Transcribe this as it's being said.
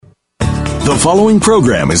The following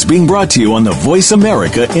program is being brought to you on the Voice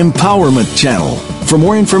America Empowerment Channel. For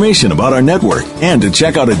more information about our network and to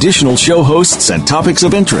check out additional show hosts and topics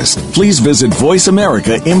of interest, please visit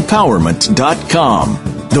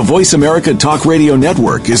voiceamericaempowerment.com. The Voice America Talk Radio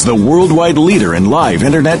Network is the worldwide leader in live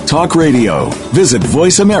Internet talk radio. Visit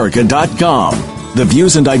voiceamerica.com. The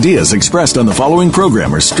views and ideas expressed on the following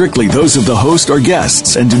program are strictly those of the host or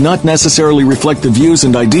guests and do not necessarily reflect the views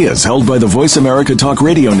and ideas held by the Voice America Talk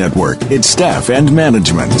Radio Network, its staff, and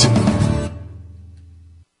management.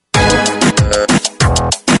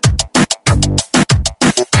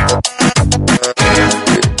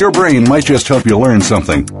 Your brain might just help you learn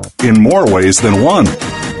something in more ways than one.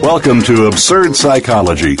 Welcome to Absurd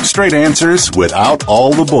Psychology, straight answers without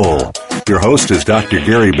all the bull. Your host is Dr.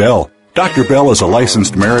 Gary Bell. Dr. Bell is a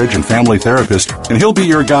licensed marriage and family therapist, and he'll be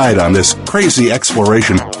your guide on this crazy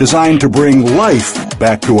exploration designed to bring life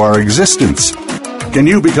back to our existence. Can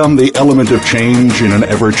you become the element of change in an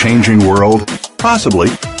ever-changing world? Possibly,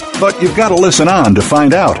 but you've got to listen on to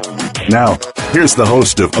find out. Now, here's the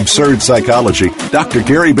host of Absurd Psychology, Dr.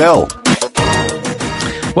 Gary Bell.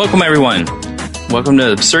 Welcome, everyone. Welcome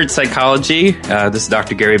to Absurd Psychology. This is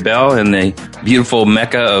Dr. Gary Bell in the beautiful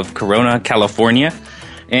Mecca of Corona, California.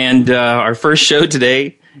 And our first show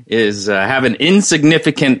today is have an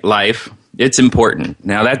insignificant life. It's important.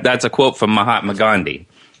 Now, that's a quote from Mahatma Gandhi.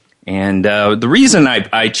 And the reason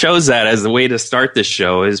I chose that as the way to start this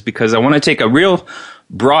show is because I want to take a real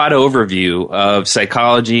broad overview of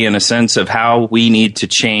psychology in a sense of how we need to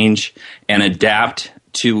change and adapt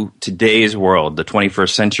to today's world, the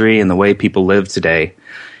 21st century, and the way people live today.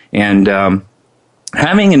 And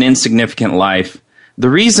having an insignificant life, the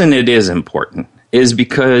reason it is important is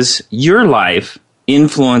because your life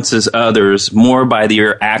influences others more by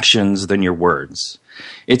your actions than your words.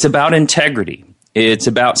 It's about integrity. It's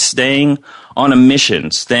about staying on a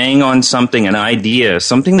mission, staying on something, an idea,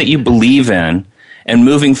 something that you believe in, and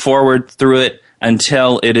moving forward through it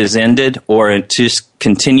until it is ended or it just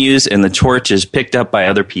continues and the torch is picked up by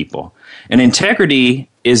other people. And integrity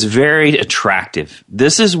is very attractive.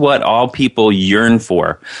 This is what all people yearn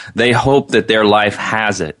for. They hope that their life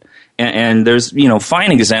has it. And there's,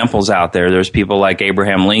 fine examples out there. There's people like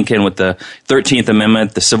Abraham Lincoln with the 13th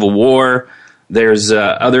Amendment, the Civil War. There's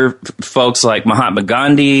other folks like Mahatma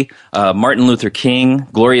Gandhi, Martin Luther King,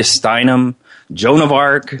 Gloria Steinem, Joan of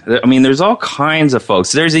Arc. I mean, there's all kinds of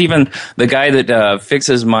folks. There's even the guy that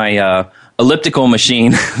fixes my elliptical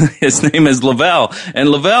machine. His name is Lavelle. And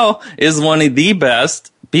Lavelle is one of the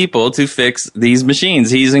best people to fix these machines.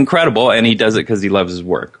 He's incredible, and he does it because he loves his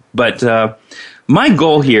work. But my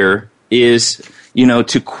goal here is,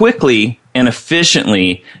 to quickly and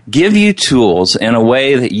efficiently give you tools in a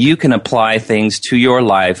way that you can apply things to your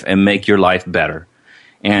life and make your life better.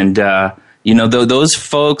 And, those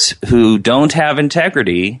folks who don't have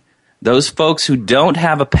integrity, those folks who don't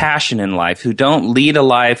have a passion in life, who don't lead a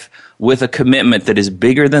life with a commitment that is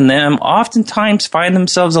bigger than them, oftentimes find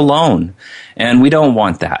themselves alone. And we don't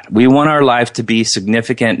want that. We want our life to be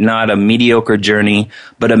significant, not a mediocre journey,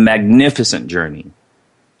 but a magnificent journey.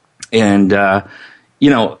 And,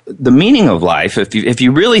 the meaning of life, if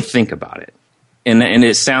you really think about it, and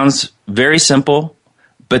it sounds very simple,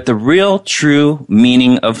 but the real true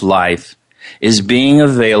meaning of life is being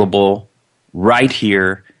available right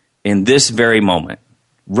here in this very moment,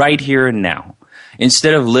 right here and now.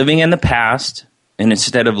 Instead of living in the past and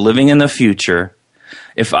instead of living in the future,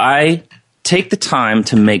 if I take the time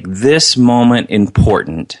to make this moment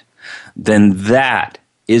important, then that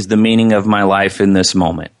is the meaning of my life in this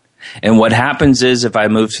moment. And what happens is if I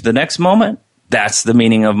move to the next moment, that's the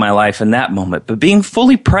meaning of my life in that moment. But being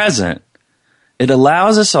fully present, it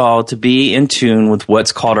allows us all to be in tune with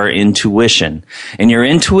what's called our intuition. And your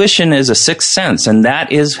intuition is a sixth sense, and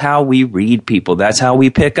that is how we read people. That's how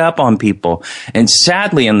we pick up on people. And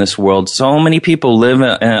sadly in this world, so many people live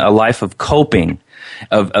a life of coping,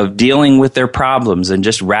 of dealing with their problems and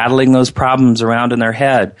just rattling those problems around in their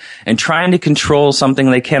head and trying to control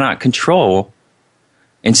something they cannot control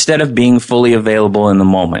instead of being fully available in the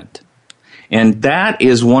moment. And that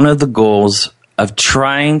is one of the goals of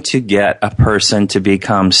trying to get a person to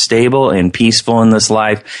become stable and peaceful in this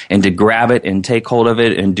life and to grab it and take hold of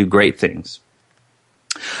it and do great things.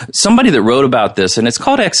 Somebody that wrote about this, and it's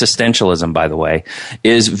called existentialism, by the way,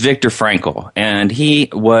 is Viktor Frankl. And he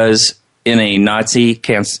was in a Nazi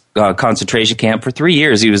concentration camp for 3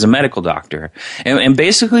 years. He was a medical doctor. And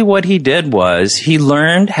basically what he did was he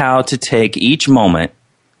learned how to take each moment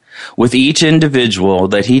with each individual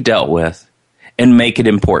that he dealt with and make it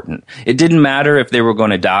important. It didn't matter if they were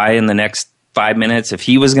going to die in the next 5 minutes, if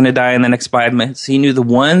he was going to die in the next 5 minutes, he knew the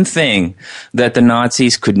one thing that the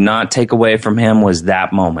Nazis could not take away from him was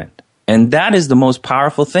that moment. And that is the most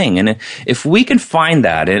powerful thing. And if we can find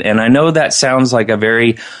that, and I know that sounds like a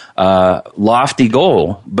very lofty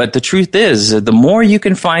goal, but the truth is, the more you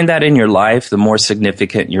can find that in your life, the more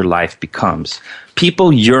significant your life becomes.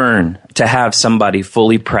 People yearn to have somebody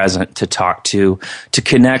fully present to talk to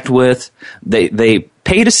connect with. They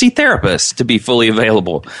pay to see therapists to be fully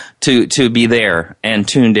available, to be there and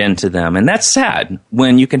tuned into them. And that's sad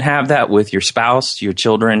when you can have that with your spouse, your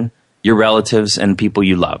children, your relatives, and people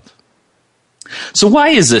you love. So why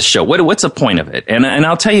is this show? What's the point of it? And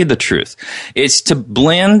I'll tell you the truth. It's to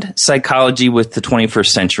blend psychology with the 21st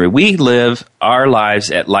century. We live our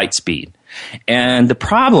lives at light speed. And the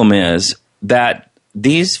problem is that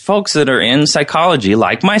these folks that are in psychology,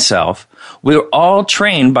 like myself, we're all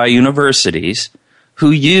trained by universities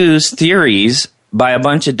who use theories by a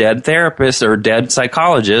bunch of dead therapists or dead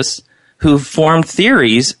psychologists who formed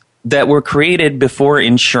theories that were created before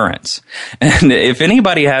insurance. And if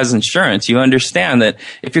anybody has insurance, you understand that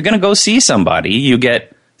if you're going to go see somebody, you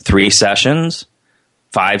get 3 sessions,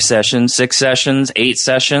 5 sessions, 6 sessions, 8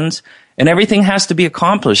 sessions, and everything has to be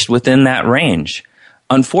accomplished within that range.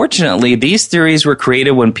 Unfortunately, these theories were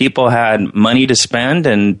created when people had money to spend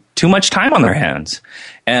and too much time on their hands.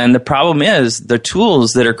 And the problem is the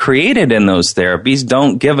tools that are created in those therapies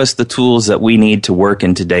don't give us the tools that we need to work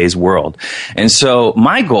in today's world. And so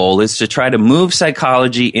my goal is to try to move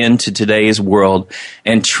psychology into today's world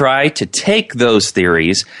and try to take those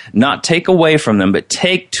theories, not take away from them, but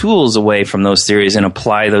take tools away from those theories and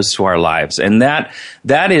apply those to our lives. And that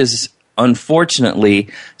is unfortunately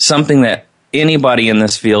something that anybody in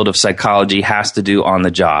this field of psychology has to do on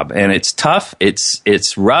the job. And it's tough,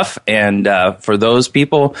 it's rough, and for those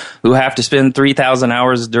people who have to spend 3,000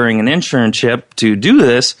 hours during an internship to do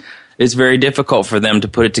this, it's very difficult for them to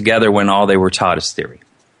put it together when all they were taught is theory.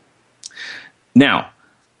 Now,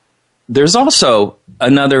 there's also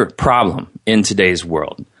another problem in today's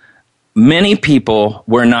world. Many people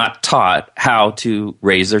were not taught how to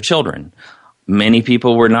raise their children. Many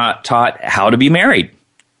people were not taught how to be married.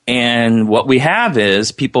 And what we have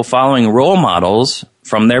is people following role models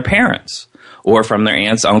from their parents or from their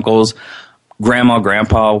aunts, uncles, grandma,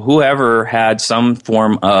 grandpa, whoever had some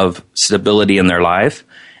form of stability in their life.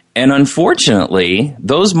 And unfortunately,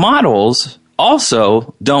 those models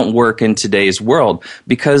also don't work in today's world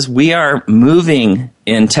because we are moving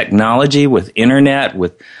in technology with internet,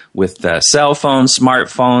 with cell phones,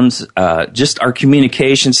 smartphones, just our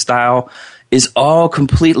communication style is all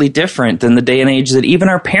completely different than the day and age that even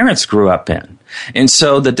our parents grew up in. And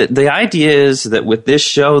so the idea is that with this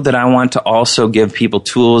show that I want to also give people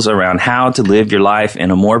tools around how to live your life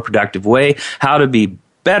in a more productive way, how to be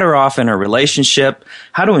better off in a relationship,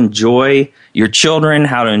 how to enjoy your children,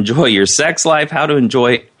 how to enjoy your sex life, how to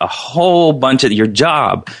enjoy a whole bunch of your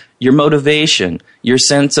job, your motivation, your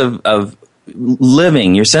sense of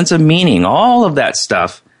living, your sense of meaning, all of that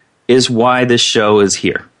stuff is why this show is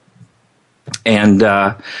here. And,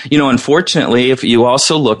 unfortunately, if you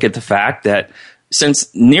also look at the fact that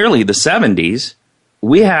since nearly the 70s,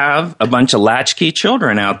 we have a bunch of latchkey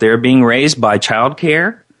children out there being raised by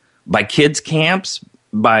childcare, by kids camps,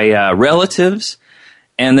 by relatives,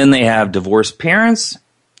 and then they have divorced parents,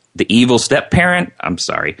 the evil step-parent. I'm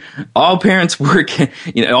sorry. All parents work,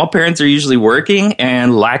 all parents are usually working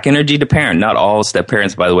and lack energy to parent. Not all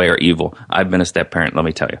step-parents, by the way, are evil. I've been a step-parent, let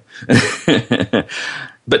me tell you.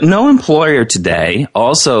 But no employer today,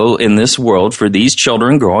 also in this world, for these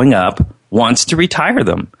children growing up, wants to retire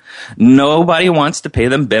them. Nobody wants to pay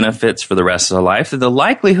them benefits for the rest of their life. The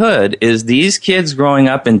likelihood is these kids growing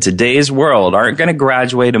up in today's world aren't going to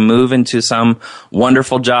graduate and move into some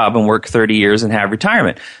wonderful job and work 30 years and have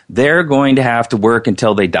retirement. They're going to have to work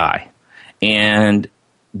until they die. And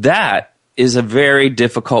that is a very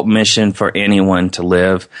difficult mission for anyone to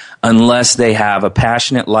live unless they have a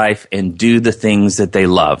passionate life and do the things that they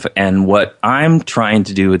love. And what I'm trying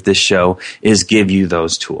to do with this show is give you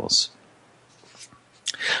those tools.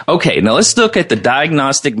 Okay, now let's look at the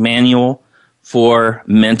diagnostic manual for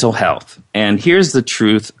mental health. And here's the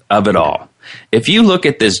truth of it all. If you look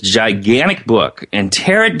at this gigantic book and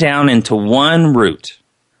tear it down into one root,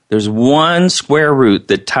 there's one square root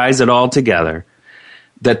that ties it all together,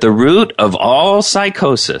 that the root of all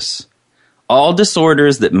psychosis, all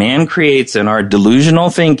disorders that man creates in our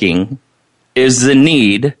delusional thinking, is the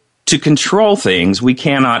need to control things we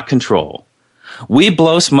cannot control. We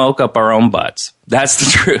blow smoke up our own butts. That's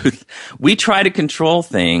the truth. We try to control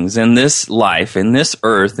things in this life, in this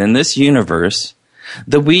earth, in this universe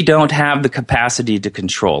that we don't have the capacity to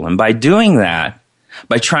control. And by doing that,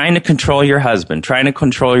 by trying to control your husband, trying to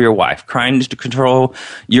control your wife, trying to control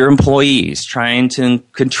your employees, trying to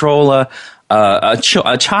control a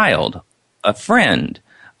child, a friend.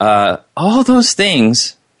 All those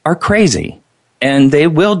things are crazy, and they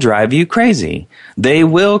will drive you crazy. They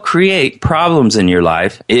will create problems in your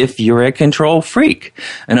life if you're a control freak.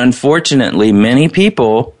 And unfortunately, many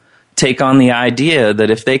people take on the idea that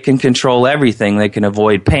if they can control everything, they can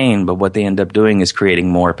avoid pain, but what they end up doing is creating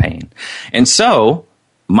more pain. And so,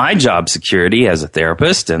 my job security as a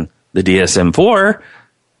therapist and the DSM-4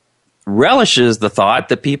 relishes the thought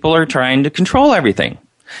that people are trying to control everything.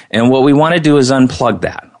 And what we want to do is unplug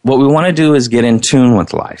that. What we want to do is get in tune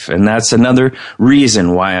with life. And that's another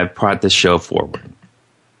reason why I've brought this show forward.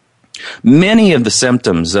 Many of the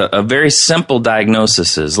symptoms of very simple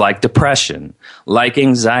diagnoses like depression, like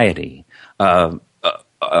anxiety,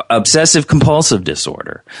 obsessive compulsive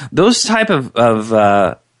disorder, those type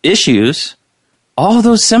of issues, all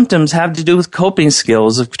those symptoms have to do with coping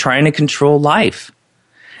skills of trying to control life.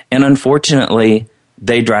 And unfortunately,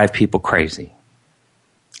 they drive people crazy.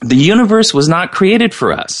 The universe was not created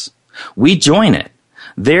for us. We join it.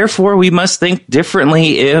 Therefore, we must think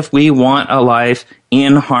differently if we want a life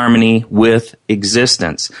in harmony with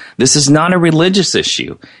existence. This is not a religious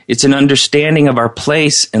issue. It's an understanding of our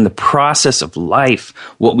place in the process of life.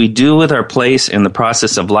 What we do with our place in the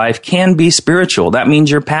process of life can be spiritual. That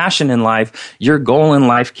means your passion in life, your goal in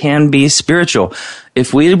life can be spiritual.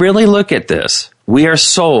 If we really look at this, we are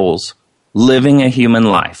souls living a human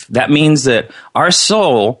life. That means that our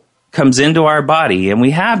soul comes into our body and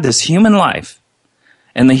we have this human life.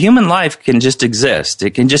 And the human life can just exist.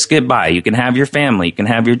 It can just get by. You can have your family. You can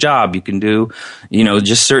have your job. You can do,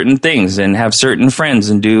 just certain things and have certain friends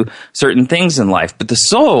and do certain things in life. But the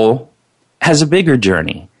soul has a bigger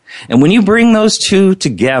journey. And when you bring those two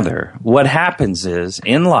together, what happens is,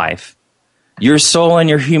 in life, your soul and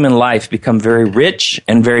your human life become very rich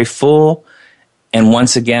and very full. And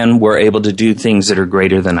once again, we're able to do things that are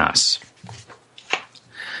greater than us.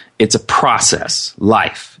 It's a process,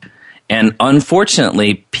 life. And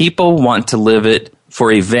unfortunately, people want to live it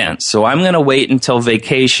for events. So I'm going to wait until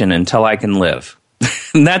vacation until I can live.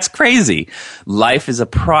 And that's crazy. Life is a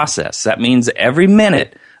process. That means every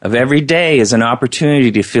minute of every day is an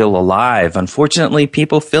opportunity to feel alive. Unfortunately,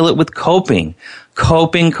 people fill it with coping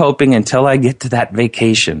until I get to that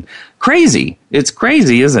vacation. Crazy. It's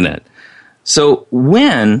crazy, isn't it? So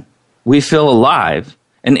when we feel alive,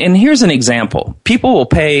 and here's an example. People will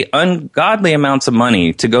pay ungodly amounts of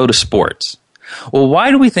money to go to sports. Well,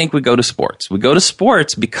 why do we think we go to sports? We go to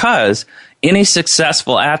sports because any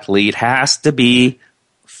successful athlete has to be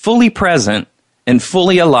fully present and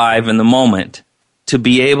fully alive in the moment to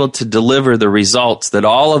be able to deliver the results that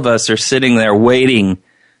all of us are sitting there waiting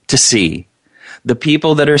to see. The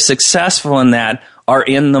people that are successful in that are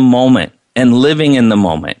in the moment and living in the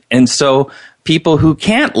moment. And so people who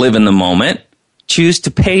can't live in the moment choose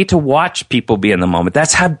to pay to watch people be in the moment.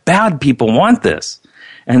 That's how bad people want this.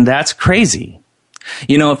 And that's crazy.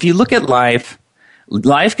 If you look at life,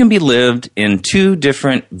 life can be lived in two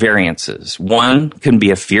different variances. One can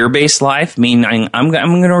be a fear-based life, meaning I'm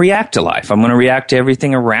going to react to life. I'm going to react to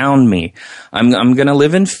everything around me. I'm going to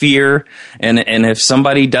live in fear. And if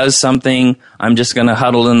somebody does something, I'm just going to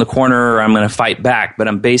huddle in the corner or I'm going to fight back. But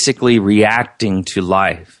I'm basically reacting to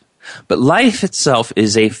life. But life itself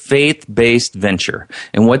is a faith-based venture.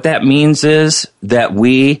 And what that means is that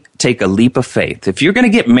we take a leap of faith. If you're going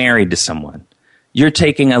to get married to someone, you're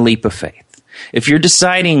taking a leap of faith. If you're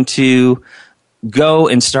deciding to go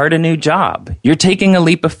and start a new job, you're taking a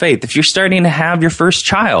leap of faith. If you're starting to have your first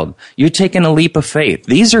child, you're taking a leap of faith.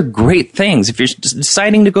 These are great things. If you're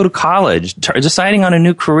deciding to go to college, deciding on a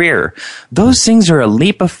new career, those things are a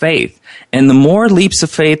leap of faith. And the more leaps of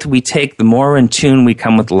faith we take, the more in tune we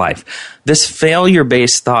come with life. This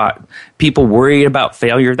failure-based thought, people worried about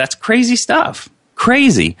failure, that's crazy stuff.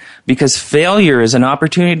 Crazy. Because failure is an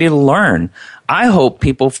opportunity to learn. I hope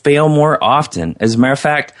people fail more often. As a matter of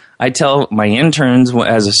fact, I tell my interns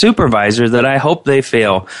as a supervisor that I hope they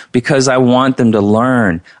fail because I want them to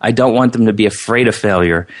learn. I don't want them to be afraid of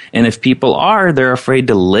failure. And if people are, they're afraid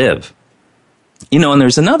to live. And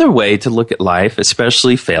there's another way to look at life,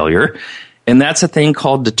 especially failure, and that's a thing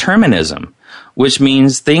called determinism, which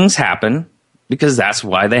means things happen because that's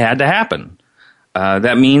why they had to happen.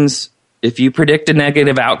 That means if you predict a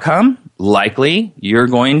negative outcome, likely you're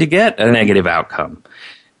going to get a negative outcome.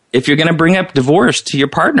 If you're going to bring up divorce to your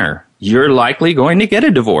partner, you're likely going to get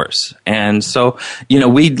a divorce. And so,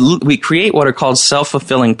 we create what are called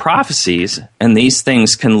self-fulfilling prophecies, and these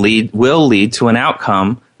things will lead to an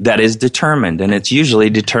outcome that is determined, and it's usually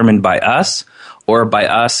determined by us or by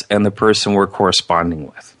us and the person we're corresponding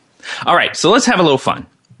with. All right, so let's have a little fun.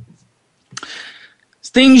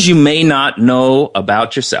 Things you may not know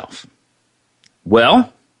about yourself.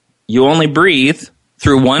 Well, you only breathe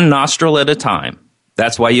through one nostril at a time.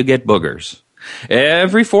 That's why you get boogers.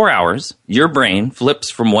 Every 4 hours, your brain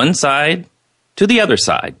flips from one side to the other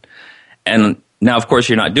side. And now, of course,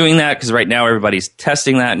 you're not doing that because right now everybody's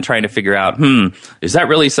testing that and trying to figure out, is that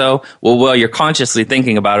really so? Well, you're consciously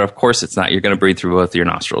thinking about it. Of course it's not. You're going to breathe through both your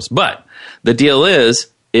nostrils. But the deal is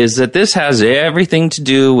that this has everything to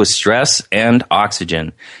do with stress and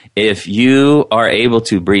oxygen. If you are able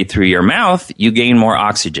to breathe through your mouth, you gain more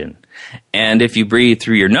oxygen. And if you breathe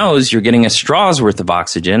through your nose, you're getting a straw's worth of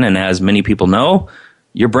oxygen. And as many people know,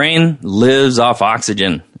 your brain lives off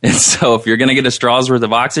oxygen. And so if you're going to get a straw's worth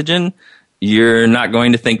of oxygen, you're not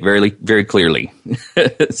going to think very, very clearly.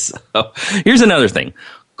 So here's another thing.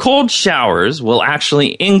 Cold showers will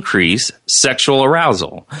actually increase sexual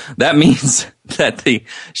arousal. That means that the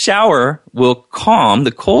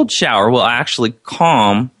cold shower will actually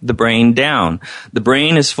calm the brain down. The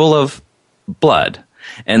brain is full of blood,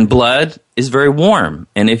 and blood is very warm.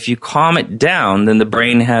 And if you calm it down, then the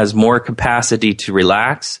brain has more capacity to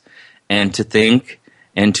relax and to think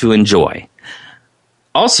and to enjoy.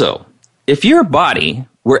 Also, if your body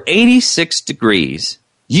were 86 degrees,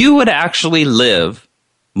 you would actually live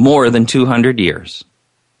more than 200 years.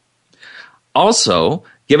 Also,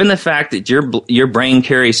 given the fact that your brain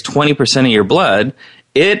carries 20% of your blood,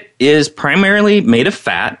 it is primarily made of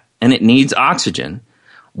fat and it needs oxygen.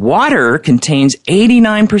 Water contains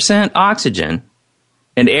 89% oxygen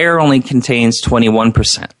and air only contains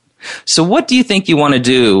 21%. So what do you think you want to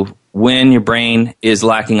do when your brain is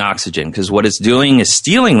lacking oxygen? Because what it's doing is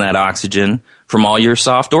stealing that oxygen from all your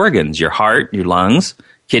soft organs, your heart, your lungs,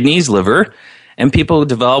 kidneys, liver, and people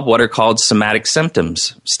develop what are called somatic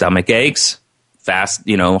symptoms, stomach aches, fast,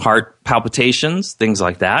 heart palpitations, things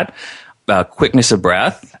like that, quickness of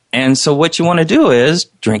breath. And so what you want to do is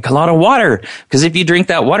drink a lot of water, because if you drink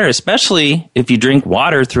that water, especially if you drink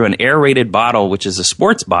water through an aerated bottle, which is a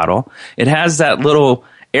sports bottle, it has that little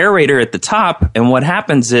aerator at the top, and what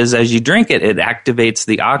happens is as you drink it, it activates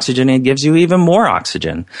the oxygen and gives you even more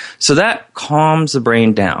oxygen. So that calms the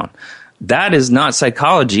brain down. That is not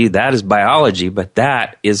psychology, that is biology, but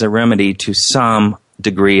that is a remedy to some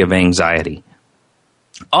degree of anxiety.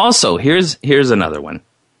 Also, here's another one.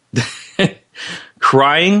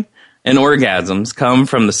 Crying and orgasms come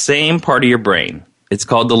from the same part of your brain. It's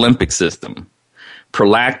called the limbic system.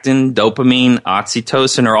 Prolactin, dopamine,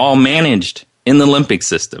 oxytocin are all managed in the limbic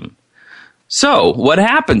system. So what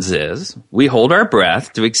happens is we hold our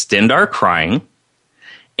breath to extend our crying,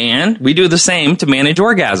 and we do the same to manage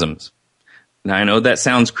orgasms. Now, I know that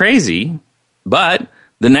sounds crazy, but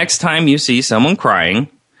the next time you see someone crying,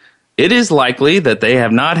 it is likely that they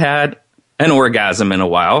have not had an orgasm in a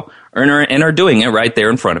while and are doing it right there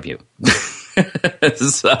in front of you.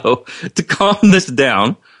 So to calm this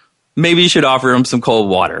down, maybe you should offer them some cold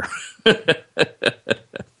water.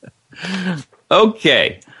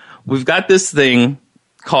 Okay, we've got this thing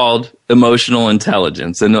called emotional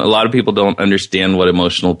intelligence, and a lot of people don't understand what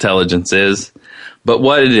emotional intelligence is. But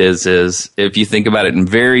what it is if you think about it in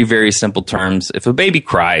very, very simple terms, if a baby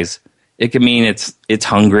cries, it can mean it's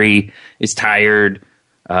hungry, it's tired,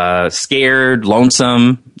 scared,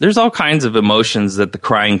 lonesome. There's all kinds of emotions that the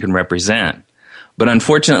crying can represent. But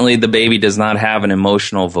unfortunately, the baby does not have an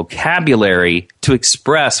emotional vocabulary to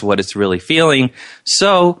express what it's really feeling,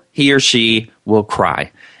 so he or she will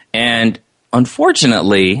cry. And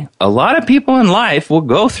unfortunately, a lot of people in life will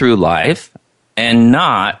go through life and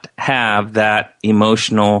not have that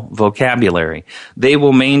emotional vocabulary. They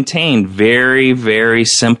will maintain very, very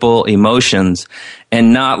simple emotions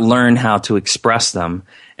and not learn how to express them.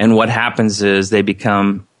 And what happens is they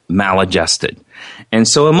become maladjusted. And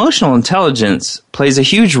so emotional intelligence plays a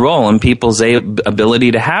huge role in people's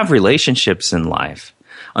ability to have relationships in life.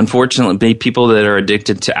 Unfortunately, people that are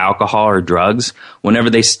addicted to alcohol or drugs, whenever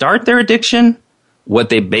they start their addiction, what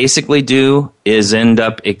they basically do is end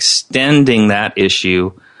up extending that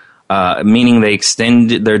issue, meaning they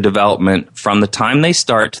extend their development from the time they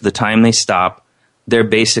start to the time they stop. They're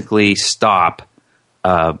basically stop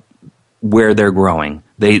where they're growing.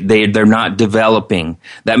 They're not developing.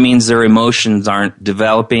 That means their emotions aren't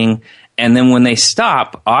developing. And then when they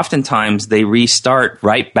stop, oftentimes they restart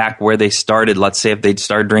right back where they started. Let's say if they'd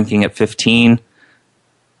started drinking at 15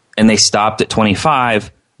 and they stopped at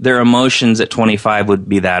 25, their emotions at 25 would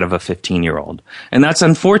be that of a 15-year-old. And that's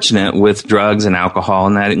unfortunate with drugs and alcohol,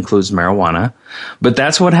 and that includes marijuana. But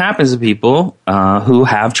that's what happens to people who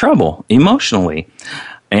have trouble emotionally.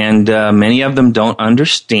 And many of them don't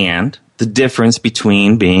understand the difference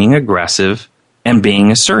between being aggressive and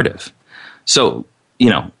being assertive. So,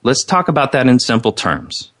 let's talk about that in simple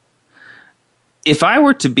terms. If I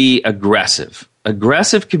were to be aggressive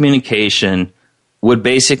communication would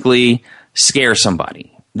basically scare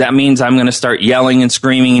somebody. That means I'm going to start yelling and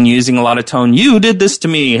screaming and using a lot of tone. You did this to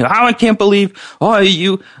me. How I can't believe,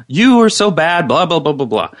 you are so bad, blah, blah, blah, blah,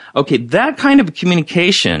 blah. Okay, that kind of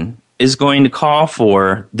communication is going to call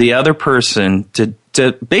for the other person to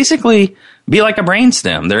basically be like a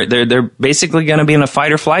brainstem. They're basically going to be in a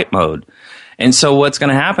fight or flight mode. And so what's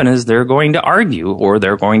going to happen is they're going to argue or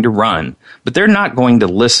they're going to run, but they're not going to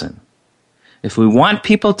listen. If we want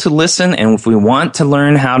people to listen and if we want to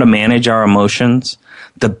learn how to manage our emotions,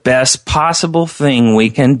 the best possible thing we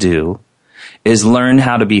can do is learn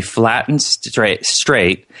how to be flat and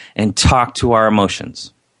straight and talk to our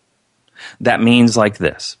emotions. That means like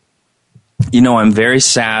this. I'm very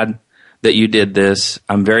sad that you did this.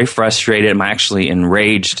 I'm very frustrated. I'm actually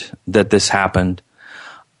enraged that this happened.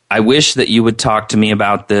 I wish that you would talk to me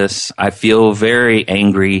about this. I feel very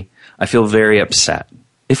angry. I feel very upset.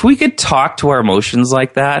 If we could talk to our emotions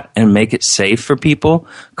like that and make it safe for people,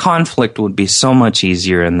 conflict would be so much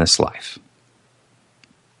easier in this life.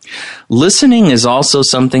 Listening is also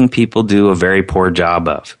something people do a very poor job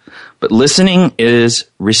of. But listening is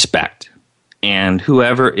respect. And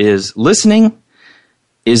whoever is listening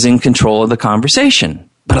is in control of the conversation.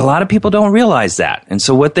 But a lot of people don't realize that. And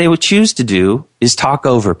so what they would choose to do is talk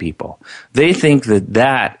over people. They think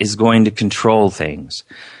that is going to control things.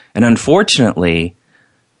 And unfortunately,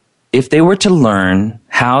 if they were to learn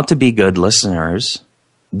how to be good listeners,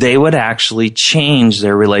 they would actually change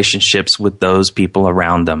their relationships with those people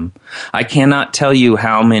around them. I cannot tell you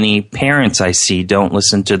how many parents I see don't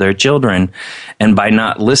listen to their children, and by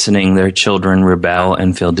not listening, their children rebel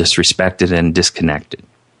and feel disrespected and disconnected.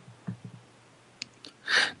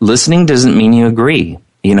 Listening doesn't mean you agree.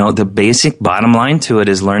 The basic bottom line to it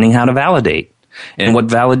is learning how to validate. And what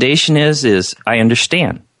validation is I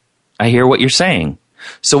understand. I hear what you're saying.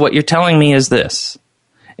 So what you're telling me is this.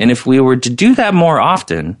 And if we were to do that more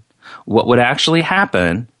often, what would actually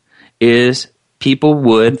happen is people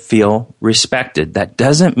would feel respected. That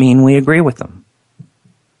doesn't mean we agree with them.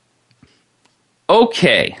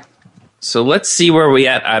 Okay, so let's see where we're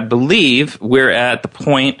at. I believe we're at the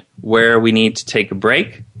point where we need to take a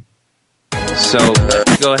break. So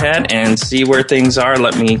let's go ahead and see where things are.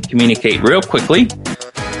 Let me communicate real quickly.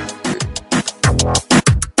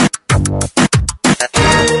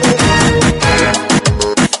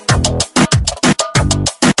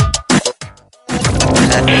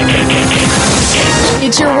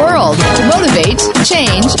 It's your world. Motivate,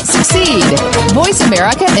 change, succeed.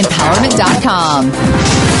 VoiceAmericaEmpowerment.com.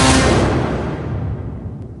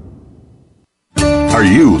 Are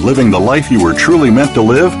you living the life you were truly meant to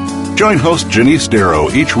live? Join host Janice Darrow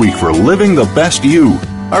each week for Living the Best You.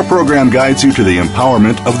 Our program guides you to the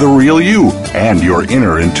empowerment of the real you and your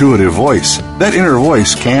inner intuitive voice. That inner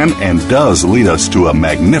voice can and does lead us to a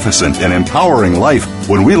magnificent and empowering life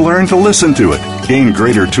when we learn to listen to it. Gain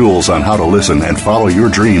greater tools on how to listen and follow your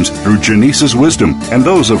dreams through Janice's wisdom and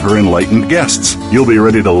those of her enlightened guests. You'll be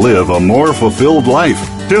ready to live a more fulfilled life.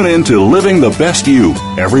 Tune in to Living the Best You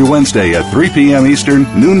every Wednesday at 3 p.m. Eastern,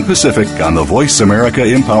 noon Pacific on the Voice America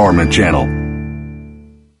Empowerment Channel.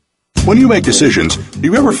 When you make decisions, do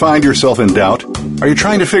you ever find yourself in doubt? Are you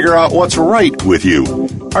trying to figure out what's right with you?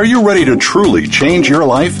 Are you ready to truly change your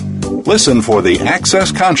life? Listen for the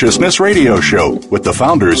Access Consciousness radio show with the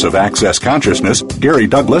founders of Access Consciousness, Gary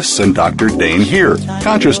Douglas and Dr. Dane Heer.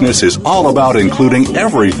 Consciousness is all about including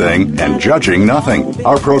everything and judging nothing.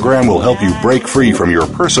 Our program will help you break free from your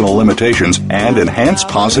personal limitations and enhance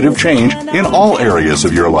positive change in all areas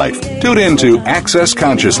of your life. Tune in to Access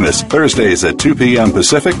Consciousness Thursdays at 2 p.m.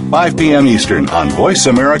 Pacific, 5 p.m. Eastern on Voice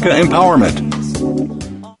America Empowerment.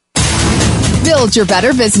 Build your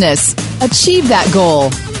better business. Achieve that goal.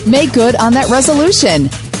 Make good on that resolution.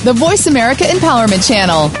 The Voice America Empowerment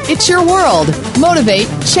Channel. It's your world. Motivate,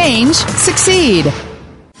 change, succeed.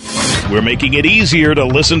 We're making it easier to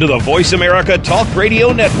listen to the Voice America Talk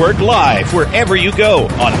Radio Network live wherever you go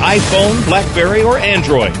on iPhone, BlackBerry, or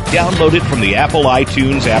Android. Download it from the Apple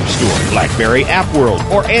iTunes App Store, BlackBerry App World,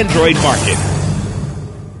 or Android Market.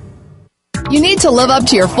 You need to live up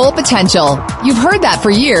to your full potential. You've heard that for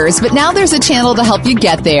years, but now there's a channel to help you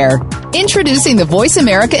get there. Introducing the Voice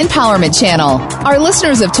America Empowerment Channel. Our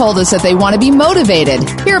listeners have told us that they want to be motivated,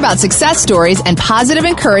 hear about success stories, and positive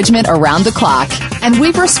encouragement around the clock. And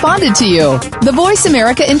we've responded to you. The Voice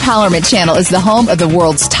America Empowerment Channel is the home of the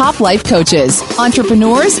world's top life coaches,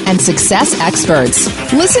 entrepreneurs, and success experts.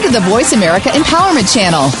 Listen to the Voice America Empowerment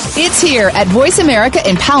Channel. It's here at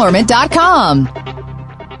voiceamericaempowerment.com.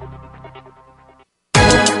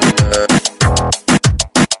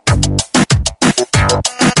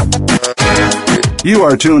 You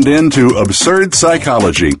are tuned in to Absurd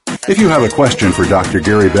Psychology. If you have a question for Dr.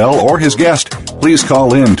 Gary Bell or his guest, please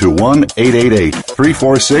call in to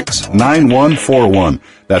 1-888-346-9141.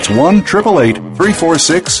 That's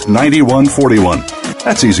 1-888-346-9141.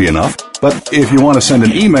 That's easy enough. But if you want to send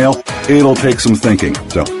an email, it'll take some thinking.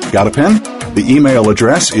 So, got a pen? The email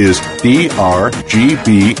address is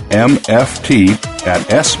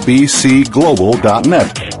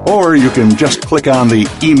drgbmft@sbcglobal.net. Or you can just click on the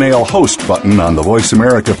Email Host button on the Voice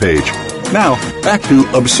America page. Now, back to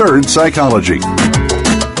Absurd Psychology.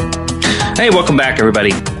 Hey, welcome back,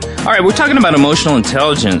 everybody. All right, we're talking about emotional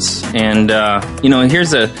intelligence. And,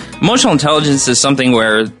 emotional intelligence is something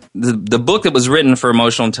where the book that was written for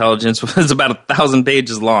emotional intelligence was about 1,000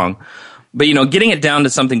 pages long. But, getting it down to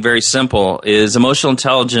something very simple is emotional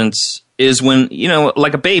intelligence is when,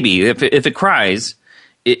 like a baby, if it cries,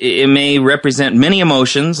 it may represent many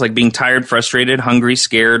emotions like being tired, frustrated, hungry,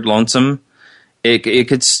 scared, lonesome. It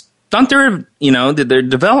could stunt their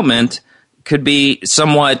development could be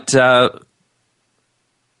somewhat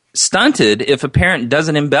stunted if a parent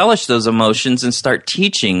doesn't embellish those emotions and start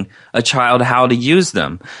teaching a child how to use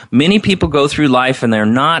them. Many people go through life and they're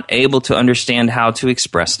not able to understand how to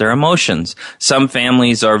express their emotions. Some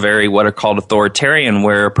families are what are called authoritarian,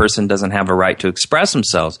 where a person doesn't have a right to express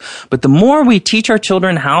themselves. But the more we teach our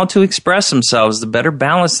children how to express themselves, the better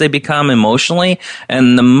balanced they become emotionally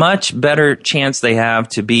and the much better chance they have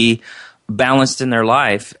to be balanced in their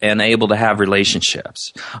life and able to have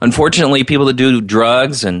relationships. Unfortunately, people that do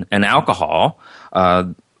drugs and alcohol,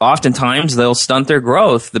 oftentimes they'll stunt their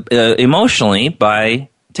growth emotionally by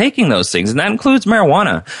taking those things. And that includes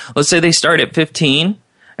marijuana. Let's say they start at 15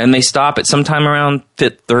 and they stop at sometime around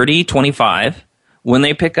 30, 25. When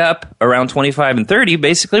they pick up around 25 and 30,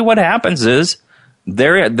 basically what happens is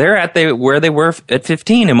they're at where they were at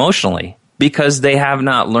 15 emotionally because they have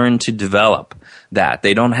not learned to develop that.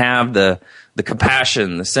 They don't have the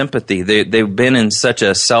compassion, the sympathy. They've been in such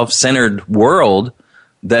a self-centered world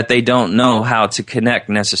that they don't know how to connect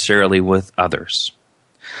necessarily with others.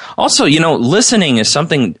 Also, listening is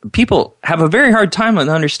something people have a very hard time with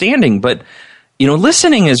understanding, but,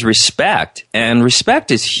 listening is respect, and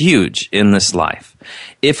respect is huge in this life.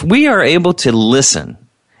 If we are able to listen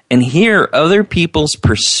and hear other people's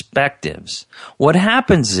perspectives, what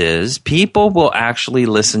happens is people will actually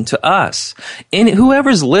listen to us. And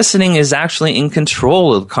whoever's listening is actually in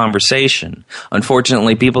control of the conversation.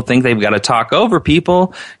 Unfortunately, people think they've got to talk over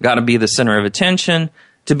people, got to be the center of attention,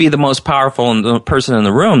 to be the most powerful person in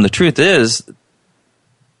the room. The truth is,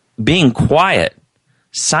 being quiet,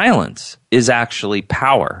 silence is actually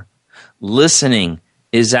power. Listening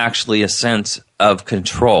is actually a sense of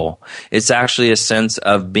control. It's actually a sense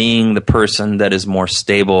of being the person that is more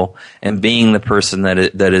stable and being the person that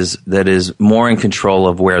is more in control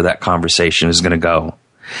of where that conversation is going to go.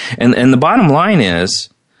 And the bottom line is,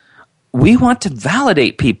 we want to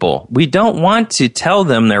validate people. We don't want to tell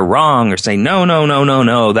them they're wrong or say,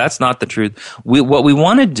 no, that's not the truth. What we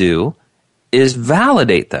want to do is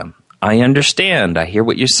validate them. I understand. I hear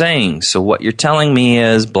what you're saying. So what you're telling me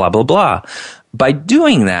is blah, blah, blah. By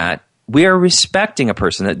doing that, we are respecting a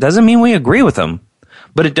person. That doesn't mean we agree with them,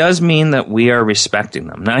 but it does mean that we are respecting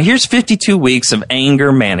them. Now, here's 52 weeks of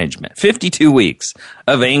anger management. 52 weeks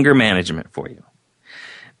of anger management for you.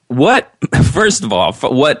 First of all,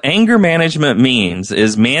 what anger management means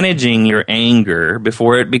is managing your anger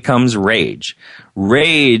before it becomes rage.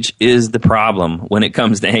 Rage is the problem when it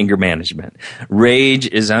comes to anger management. Rage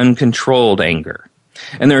is uncontrolled anger.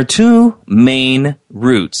 And there are two main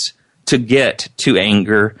routes to get to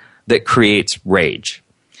anger that creates rage.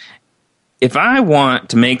 If I want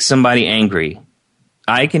to make somebody angry,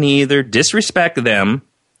 I can either disrespect them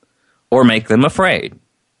or make them afraid.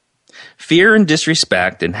 Fear and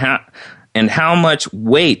disrespect and how much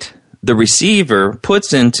weight the receiver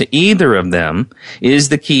puts into either of them is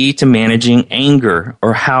the key to managing anger,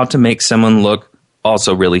 or how to make someone look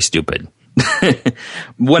also really stupid.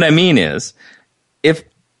 What I mean is, if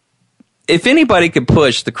anybody could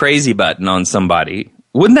push the crazy button on somebody,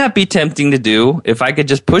 wouldn't that be tempting to do? If I could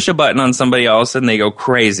just push a button on somebody else and they go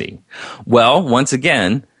crazy. Well, once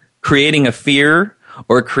again, creating a fear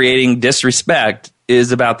or creating disrespect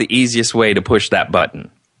is about the easiest way to push that button.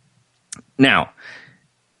 Now,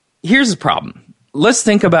 here's the problem. Let's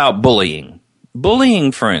think about bullying.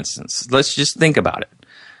 Bullying, for instance, let's just think about it.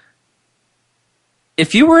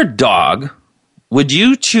 If you were a dog, would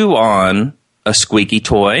you chew on a squeaky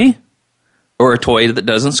toy or a toy that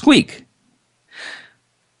doesn't squeak?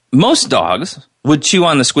 Most dogs would chew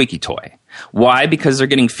on the squeaky toy. Why? Because they're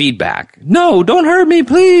getting feedback. No, don't hurt me,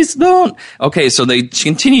 please, don't. Okay, so they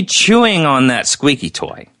continue chewing on that squeaky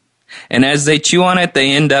toy. And as they chew on it,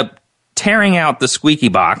 they end up tearing out the squeaky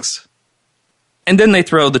box, and then they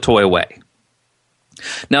throw the toy away.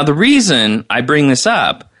 Now, the reason I bring this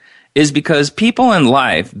up is because people in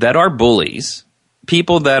life that are bullies,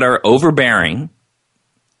 people that are overbearing,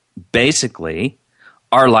 basically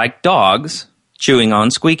are like dogs chewing on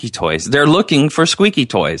squeaky toys. They're looking for squeaky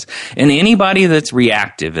toys. And anybody that's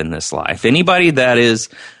reactive in this life, anybody that is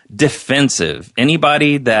defensive,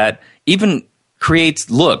 anybody that even creates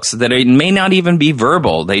looks that may not even be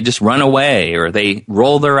verbal, they just run away or they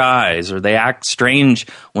roll their eyes or they act strange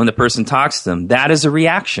when the person talks to them, that is a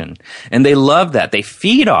reaction. And they love that. They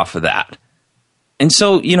feed off of that. And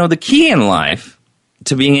so, the key in life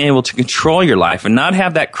to being able to control your life and not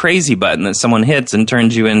have that crazy button that someone hits and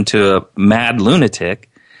turns you into a mad lunatic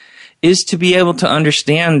is to be able to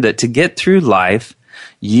understand that to get through life,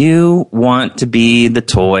 you want to be the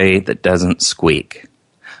toy that doesn't squeak.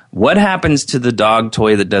 What happens to the dog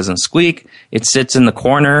toy that doesn't squeak? It sits in the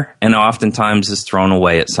corner and oftentimes is thrown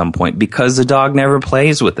away at some point because the dog never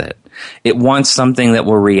plays with it. It wants something that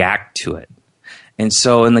will react to it. And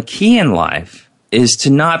so, the key in life is to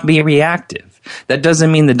not be reactive. That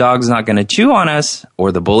doesn't mean the dog's not going to chew on us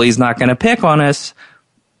or the bully's not going to pick on us.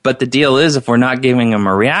 But the deal is, if we're not giving them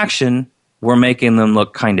a reaction, we're making them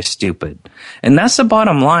look kind of stupid. And that's the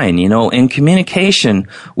bottom line. In communication,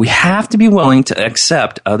 we have to be willing to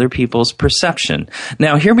accept other people's perception.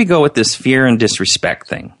 Now, here we go with this fear and disrespect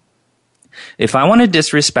thing. If I want to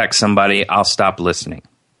disrespect somebody, I'll stop listening.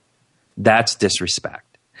 That's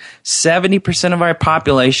disrespect. 70% of our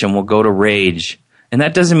population will go to rage. And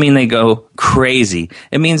that doesn't mean they go crazy.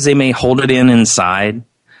 It means they may hold it in inside.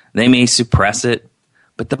 They may suppress it.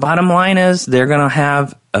 But the bottom line is they're going to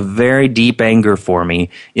have a very deep anger for me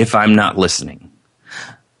if I'm not listening.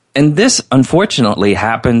 And this, unfortunately,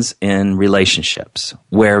 happens in relationships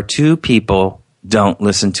where two people don't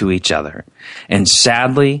listen to each other. And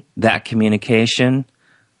sadly, that communication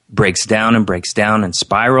breaks down and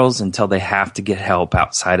spirals until they have to get help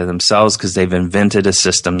outside of themselves because they've invented a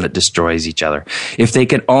system that destroys each other. If they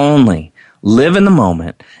could only live in the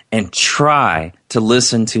moment and try to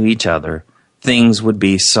listen to each other, things would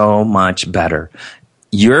be so much better.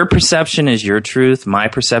 Your perception is your truth. My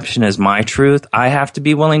perception is my truth. I have to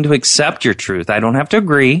be willing to accept your truth. I don't have to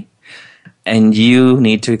agree. And you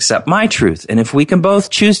need to accept my truth. And if we can both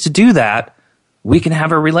choose to do that, we can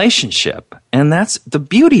have a relationship. And that's the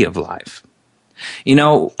beauty of life.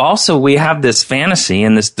 Also we have this fantasy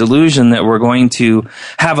and this delusion that we're going to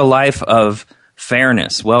have a life of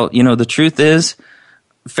fairness. Well, the truth is,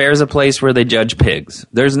 fair is a place where they judge pigs.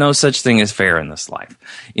 There's no such thing as fair in this life.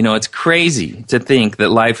 It's crazy to think that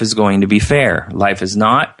life is going to be fair. Life is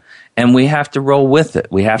not, and we have to roll with it.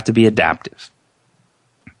 We have to be adaptive.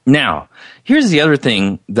 Now, here's the other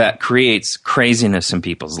thing that creates craziness in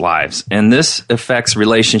people's lives, and this affects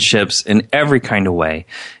relationships in every kind of way,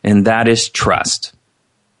 and that is trust.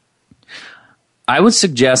 I would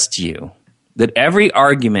suggest to you that every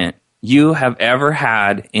argument you have ever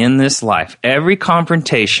had in this life, every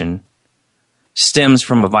confrontation, stems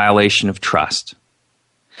from a violation of trust.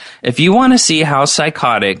 If you want to see how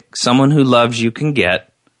psychotic someone who loves you can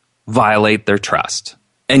get, violate their trust,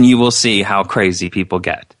 and you will see how crazy people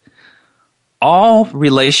get. All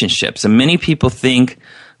relationships, and many people think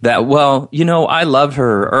that, I love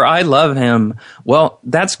her or I love him. Well,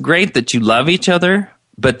 that's great that you love each other,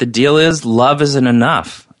 but the deal is love isn't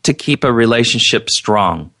enough to keep a relationship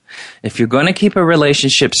strong. If you're going to keep a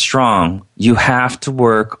relationship strong, you have to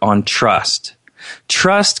work on trust.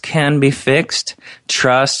 Trust can be fixed.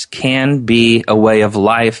 Trust can be a way of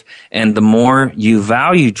life. And the more you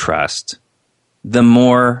value trust, the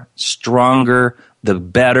more stronger, the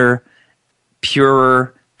better,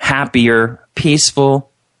 purer, happier,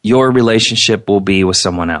 peaceful your relationship will be with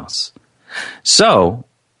someone else. So,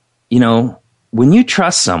 when you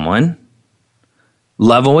trust someone,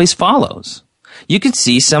 love always follows. You could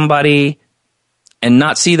see somebody and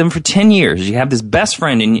not see them for 10 years. You have this best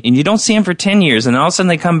friend and you don't see them for 10 years, and all of a sudden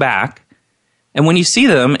they come back. And when you see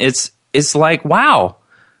them, it's like, wow,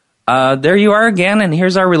 there you are again, and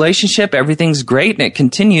here's our relationship. Everything's great, and it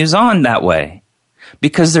continues on that way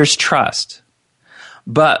because there's trust.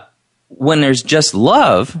 But when there's just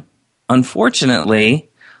love, unfortunately,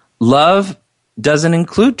 love doesn't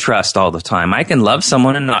include trust all the time. I can love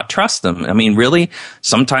someone and not trust them. I mean, really,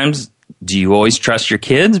 sometimes, do you always trust your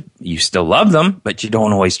kids? You still love them, but you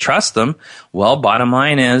don't always trust them. Well, bottom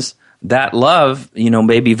line is that love,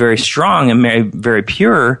 may be very strong and may be very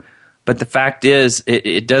pure, but the fact is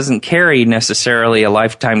it doesn't carry necessarily a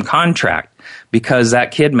lifetime contract, because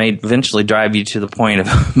that kid may eventually drive you to the point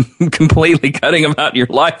of completely cutting them out of your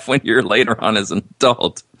life when you're later on as an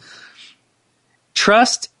adult.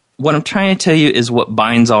 Trust, what I'm trying to tell you, is what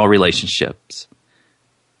binds all relationships.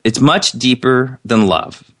 It's much deeper than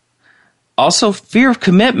love. Also, fear of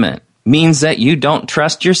commitment means that you don't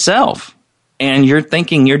trust yourself and you're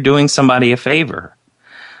thinking you're doing somebody a favor.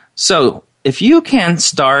 So if you can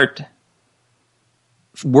start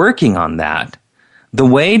working on that, the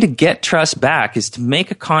way to get trust back is to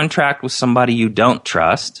make a contract with somebody you don't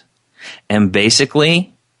trust and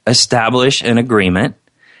basically establish an agreement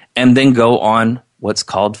and then go on what's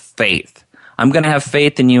called faith. I'm going to have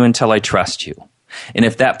faith in you until I trust you. And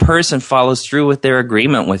if that person follows through with their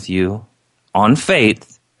agreement with you on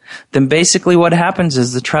faith, then basically what happens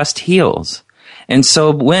is the trust heals. And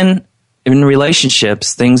so when in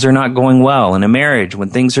relationships things are not going well, in a marriage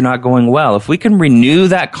when things are not going well, if we can renew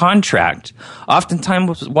that contract,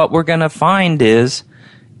 oftentimes what we're going to find is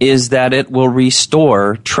that it will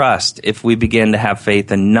restore trust if we begin to have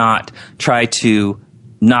faith and not try to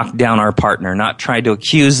knock down our partner, not try to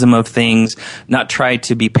accuse them of things, not try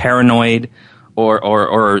to be paranoid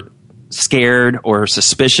or scared or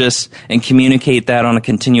suspicious and communicate that on a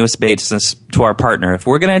continuous basis to our partner. If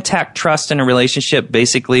we're going to attack trust in a relationship,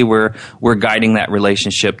 basically we're guiding that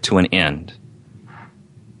relationship to an end.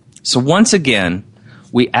 So once again,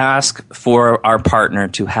 we ask for our partner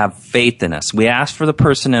to have faith in us. We ask for the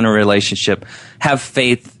person in a relationship, have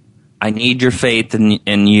faith. I need your faith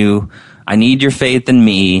in you. I need your faith in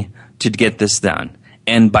me to get this done.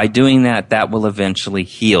 And by doing that, that will eventually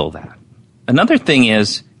heal that. Another thing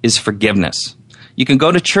is forgiveness. You can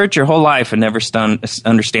go to church your whole life and never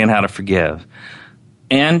understand how to forgive.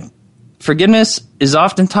 And forgiveness is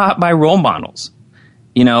often taught by role models.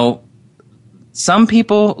 Some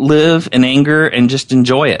people live in anger and just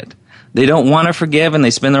enjoy it. They don't want to forgive, and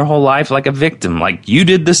they spend their whole life like a victim, like, you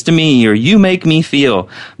did this to me, or you make me feel.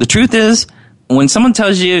 The truth is, when someone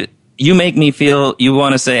tells you, you make me feel, you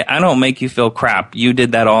want to say, I don't make you feel crap. You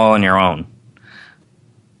did that all on your own.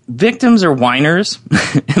 Victims are whiners,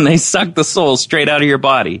 and they suck the soul straight out of your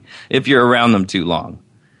body if you're around them too long.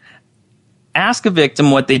 Ask a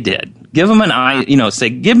victim what they did. Give them an I, say,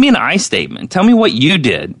 give me an I statement. Tell me what you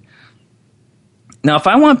did. Now, if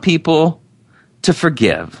I want people to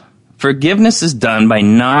forgive, forgiveness is done by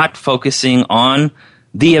not focusing on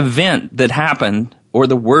the event that happened or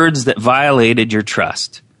the words that violated your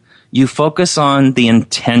trust. You focus on the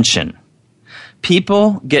intention.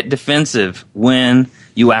 People get defensive when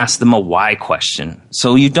you ask them a why question.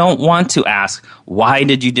 So you don't want to ask, why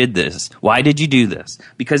did you did this? Why did you do this?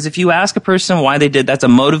 Because if you ask a person why they did, that's a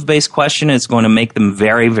motive-based question. It's going to make them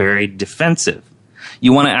very, very defensive.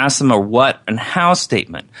 You want to ask them a what and how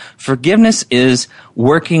statement. Forgiveness is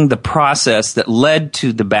working the process that led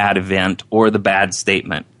to the bad event or the bad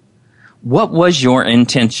statement. What was your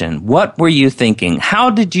intention? What were you thinking? How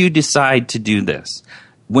did you decide to do this?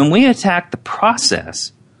 When we attack the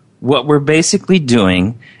process, what we're basically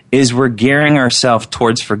doing is we're gearing ourselves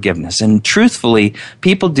towards forgiveness. And truthfully,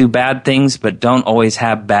 people do bad things but don't always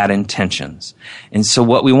have bad intentions. And so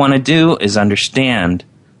what we want to do is understand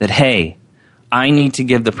that, hey, I need to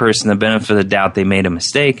give the person the benefit of the doubt they made a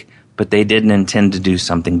mistake, but they didn't intend to do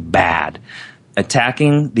something bad.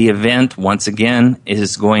 Attacking the event, once again,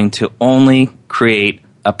 is going to only create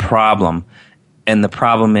a problem. And the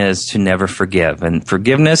problem is to never forgive. And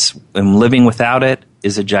forgiveness and living without it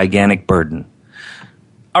is a gigantic burden.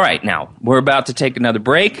 All right, now, we're about to take another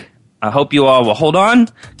break. I hope you all will hold on,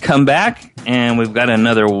 come back, and we've got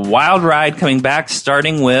another wild ride coming back,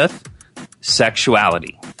 starting with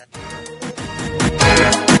sexuality.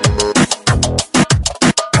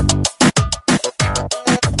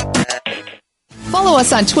 Follow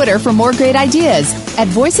us on Twitter for more great ideas at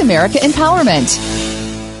Voice America Empowerment.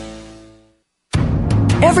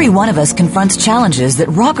 Every one of us confronts challenges that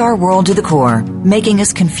rock our world to the core, making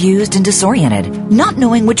us confused and disoriented, not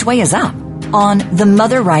knowing which way is up. On The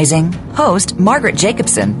Mother Rising, host Margaret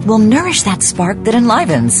Jacobson will nourish that spark that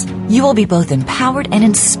enlivens. You will be both empowered and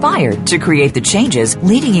inspired to create the changes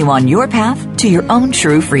leading you on your path to your own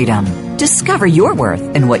true freedom. Discover your worth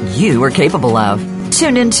and what you are capable of.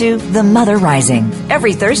 Tune into The Mother Rising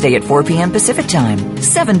every Thursday at 4 p.m. Pacific Time,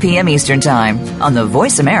 7 p.m. Eastern Time on the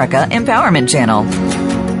Voice America Empowerment Channel.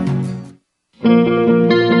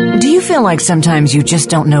 feel like sometimes you just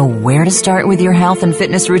don't know where to start with your health and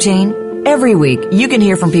fitness routine? Every week, you can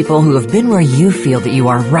hear from people who have been where you feel that you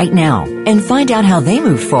are right now and find out how they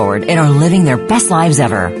moved forward and are living their best lives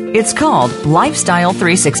ever. It's called Lifestyle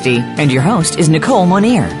 360, and your host is Nicole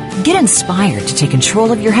Monier. Get inspired to take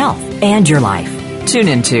control of your health and your life. Tune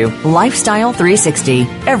into Lifestyle 360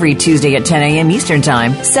 every Tuesday at 10 a.m. Eastern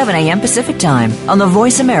Time, 7 a.m. Pacific Time on the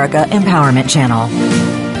Voice America Empowerment Channel.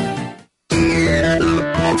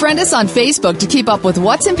 Friend us on Facebook to keep up with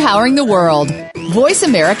what's empowering the world. Voice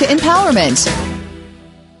America Empowerment.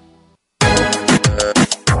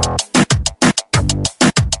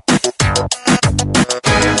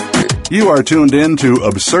 You are tuned in to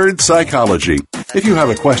Absurd Psychology. If you have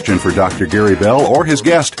a question for Dr. Gary Bell or his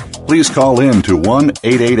guest, please call in to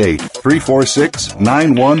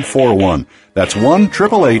 1-888-346-9141. That's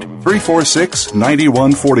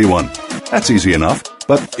 1-888-346-9141. That's easy enough.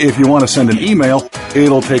 But if you want to send an email,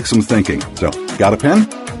 it'll take some thinking. So, got a pen?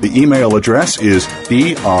 The email address is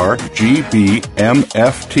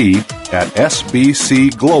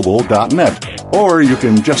drgbmft@sbcglobal.net. Or you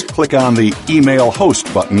can just click on the Email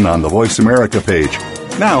Host button on the Voice America page.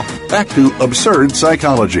 Now, back to Absurd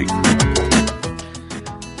Psychology.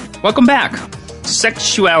 Welcome back.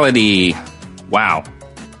 Sexuality. Wow.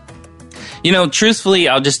 You know, truthfully,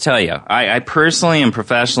 I'll just tell you, I personally and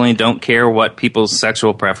professionally don't care what people's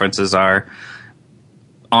sexual preferences are.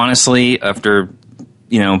 Honestly, after,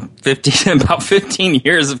 about 15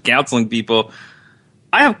 years of counseling people,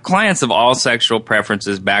 I have clients of all sexual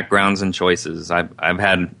preferences, backgrounds, and choices. I've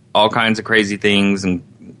had all kinds of crazy things and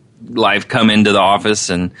life come into the office,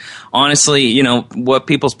 and honestly, what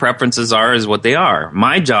people's preferences are is what they are.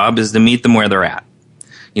 My job is to meet them where they're at.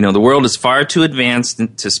 The world is far too advanced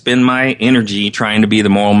to spend my energy trying to be the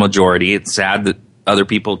moral majority. It's sad that other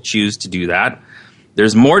people choose to do that.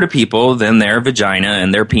 There's more to people than their vagina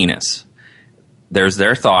and their penis. There's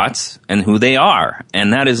their thoughts and who they are,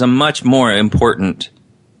 and that is a much more important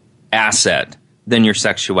asset than your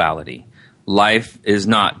sexuality. Life is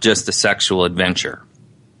not just a sexual adventure.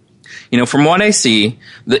 From what I see,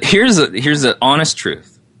 here's the honest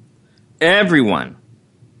truth. Everyone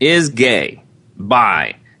is gay,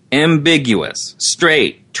 bi, ambiguous,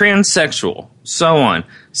 straight, transsexual, so on.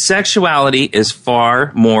 Sexuality is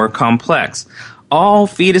far more complex. All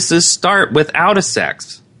fetuses start without a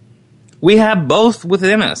sex. We have both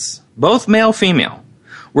within us, both male, female.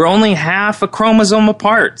 We're only half a chromosome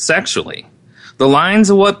apart sexually. The lines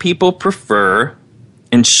of what people prefer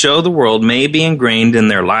and show the world may be ingrained in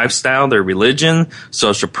their lifestyle, their religion,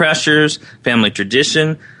 social pressures, family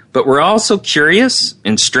tradition, but we're also curious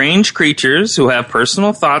and strange creatures who have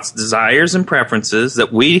personal thoughts, desires, and preferences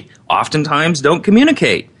that we oftentimes don't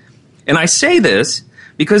communicate. And I say this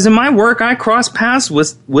because in my work, I cross paths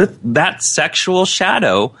with that sexual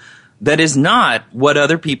shadow that is not what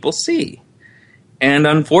other people see. And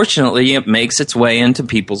unfortunately, it makes its way into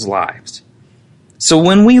people's lives. So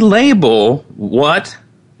when we label why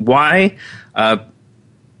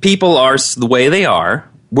people are the way they are,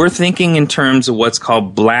 we're thinking in terms of what's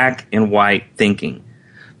called black and white thinking.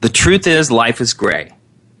 The truth is life is gray,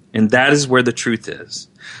 and that is where the truth is.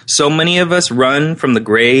 So many of us run from the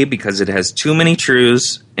gray because it has too many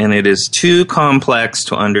truths and it is too complex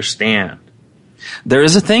to understand. There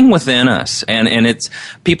is a thing within us, and it's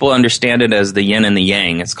people understand it as the yin and the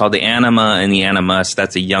yang. It's called the anima and the animus.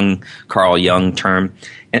 That's a Carl Jung term.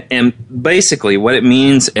 And basically what it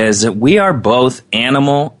means is that we are both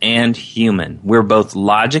animal and human. We're both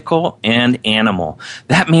logical and animal.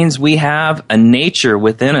 That means we have a nature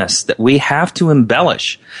within us that we have to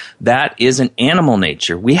embellish. That is an animal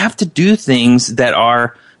nature. We have to do things that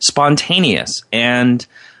are spontaneous and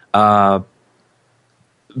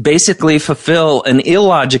basically fulfill an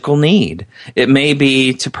illogical need. It may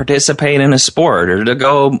be to participate in a sport or to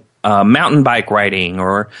go mountain bike riding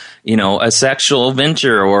or, a sexual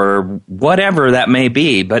venture or whatever that may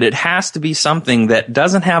be. But it has to be something that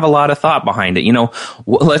doesn't have a lot of thought behind it.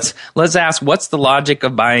 Let's ask, what's the logic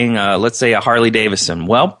of buying, let's say, a Harley Davidson?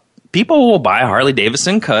 Well, people will buy a Harley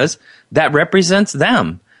Davidson because that represents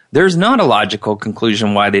them. There's not a logical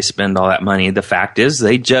conclusion why they spend all that money. The fact is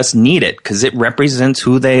they just need it because it represents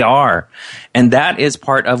who they are. And that is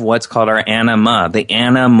part of what's called our anima, the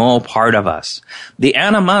animal part of us. The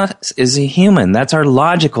anima is a human. That's our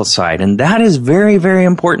logical side. And that is very, very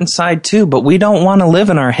important side too. But we don't want to live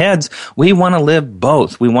in our heads. We want to live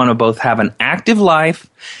both. We want to both have an active life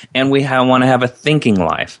and we want to have a thinking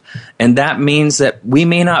life. And that means that we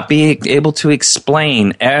may not be able to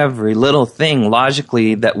explain every little thing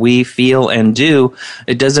logically that we feel and do.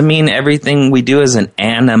 It doesn't mean everything we do as an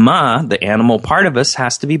anima, the animal part of us,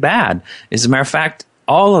 has to be bad. As a matter of fact,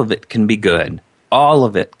 all of it can be good. All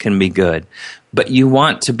of it can be good. But you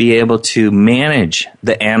want to be able to manage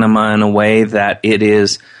the anima in a way that it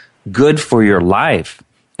is good for your life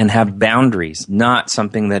and have boundaries, not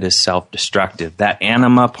something that is self-destructive. That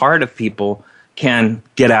anima part of people can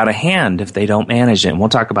get out of hand if they don't manage it. And we'll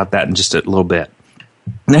talk about that in just a little bit.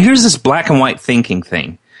 Now, here's this black and white thinking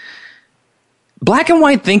thing. Black and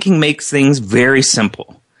white thinking makes things very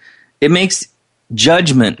simple. It makes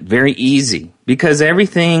judgment very easy because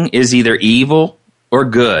everything is either evil or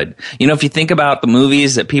good. You know, if you think about the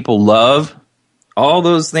movies that people love, all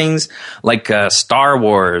those things like Star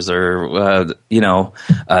Wars or,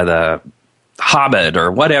 The Hobbit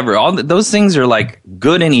or whatever, those things are like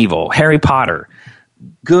good and evil. Harry Potter,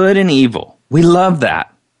 good and evil. We love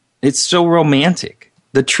that. It's so romantic.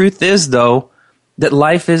 The truth is, though, that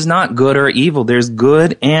life is not good or evil. There's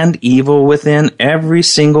good and evil within every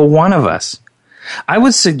single one of us. I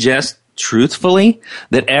would suggest, truthfully,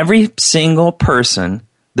 that every single person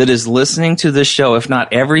that is listening to this show, if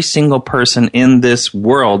not every single person in this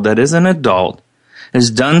world that is an adult,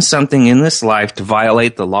 has done something in this life to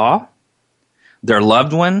violate the law, their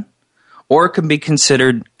loved one, or can be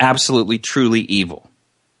considered absolutely, truly evil.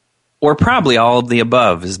 Or probably all of the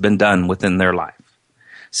above has been done within their life.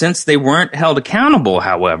 Since they weren't held accountable,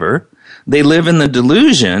 however, they live in the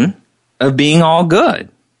delusion of being all good.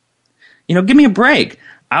 You know, give me a break.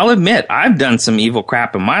 I'll admit I've done some evil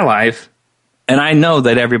crap in my life, and I know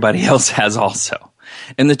that everybody else has also.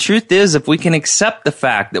 And the truth is, if we can accept the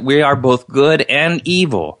fact that we are both good and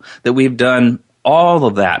evil, that we've done all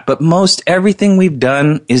of that, but most everything we've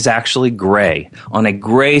done is actually gray, on a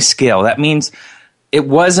gray scale. That means it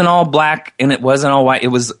wasn't all black and it wasn't all white. It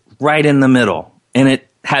was right in the middle, and it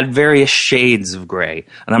had various shades of gray.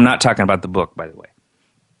 And I'm not talking about the book, by the way.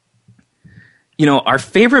 You know, our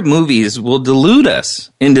favorite movies will delude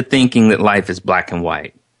us into thinking that life is black and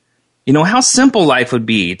white. You know, how simple life would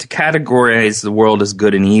be to categorize the world as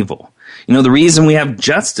good and evil. You know, the reason we have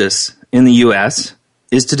justice in the U.S.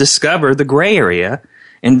 is to discover the gray area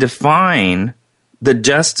and define the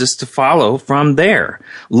justice to follow from there.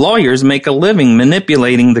 Lawyers make a living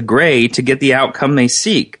manipulating the gray to get the outcome they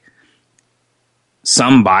seek.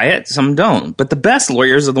 Some buy it, some don't. But the best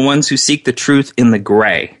lawyers are the ones who seek the truth in the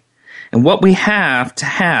gray. And what we have to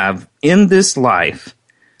have in this life,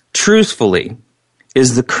 truthfully,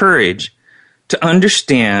 is the courage to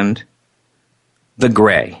understand the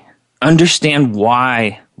gray. Understand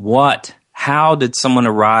why, what, how did someone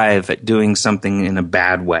arrive at doing something in a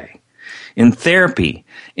bad way? In therapy,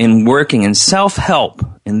 in working, in self-help,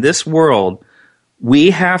 in this world,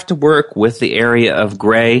 we have to work with the area of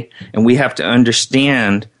gray, and we have to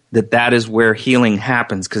understand that that is where healing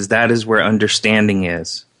happens, because that is where understanding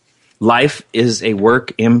is. Life is a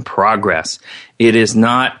work in progress. It is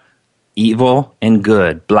not evil and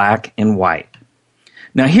good, black and white.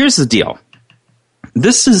 Now, here's the deal.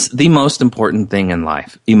 This is the most important thing in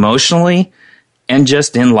life, emotionally and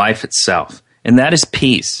just in life itself, and that is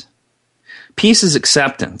peace. Peace is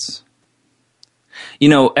acceptance. You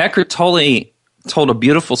know, Eckhart Tolle told a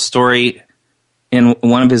beautiful story in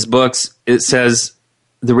one of his books. It says,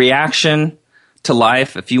 the reaction to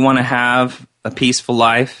life, if you want to have a peaceful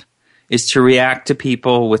life, is to react to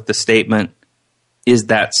people with the statement, is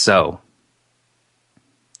that so?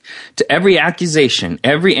 To every accusation,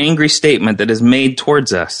 every angry statement that is made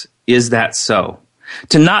towards us, is that so?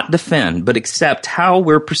 To not defend, but accept how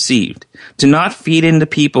we're perceived. To not feed into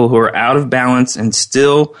people who are out of balance and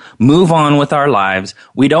still move on with our lives.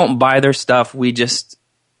 We don't buy their stuff. We just,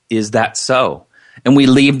 is that so? And we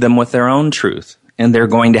leave them with their own truth. And they're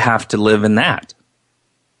going to have to live in that.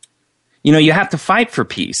 You know, you have to fight for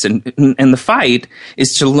peace. And the fight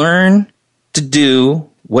is to learn to do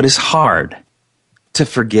what is hard. To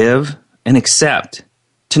forgive and accept.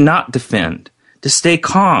 To not defend. To stay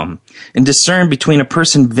calm and discern between a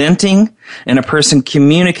person venting and a person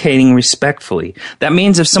communicating respectfully. That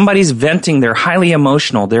means if somebody's venting, they're highly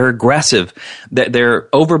emotional, they're aggressive, they're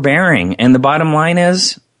overbearing, and the bottom line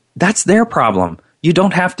is, that's their problem. You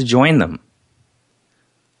don't have to join them.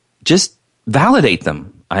 Just validate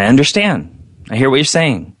them. I understand. I hear what you're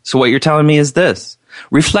saying. So what you're telling me is this.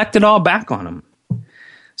 Reflect it all back on them.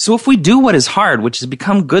 So if we do what is hard, which is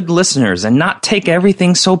become good listeners and not take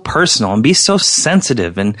everything so personal and be so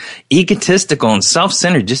sensitive and egotistical and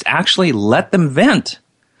self-centered, just actually let them vent,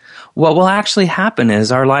 what will actually happen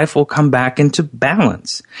is our life will come back into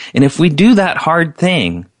balance. And if we do that hard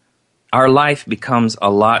thing, our life becomes a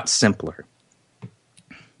lot simpler.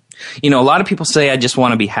 You know, a lot of people say, I just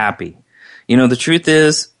want to be happy. You know, the truth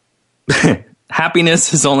is,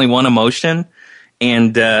 happiness is only one emotion.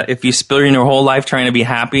 And if you spend your whole life trying to be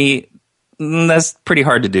happy, that's pretty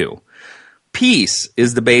hard to do. Peace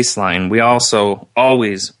is the baseline we also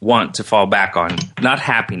always want to fall back on, not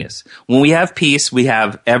happiness. When we have peace, we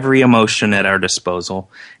have every emotion at our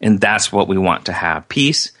disposal, and that's what we want to have.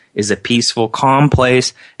 Peace is a peaceful, calm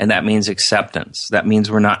place, and that means acceptance. That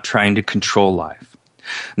means we're not trying to control life.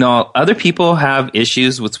 Now, other people have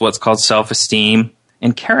issues with what's called self-esteem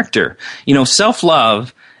and character.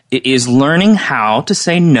 Self-love is learning how to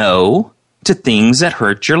say no to things that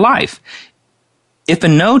hurt your life. If a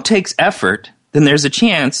no takes effort, then there's a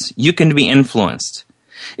chance you can be influenced.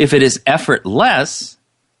 If it is effortless,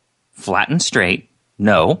 flat and straight,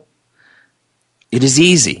 no, it is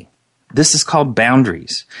easy. This is called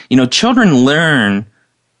boundaries. Children learn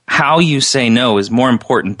how you say no is more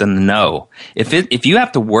important than the no. If you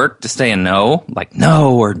have to work to say a no, like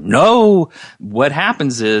no or no, what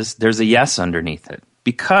happens is there's a yes underneath it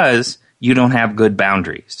because you don't have good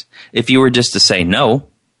boundaries. If you were just to say no,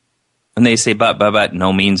 and they say but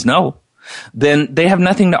no means no, then they have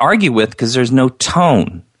nothing to argue with because there's no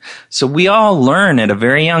tone. So we all learn at a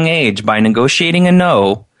very young age by negotiating a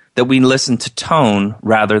no that we listen to tone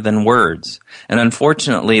rather than words. And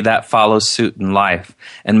unfortunately, that follows suit in life.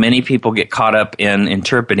 And many people get caught up in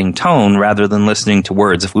interpreting tone rather than listening to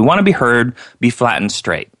words. If we want to be heard, be flat and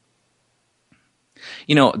straight.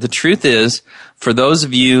 The truth is, for those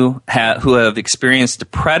of you who have experienced a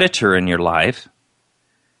predator in your life,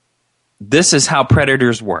 this is how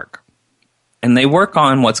predators work. And they work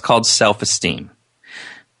on what's called self-esteem.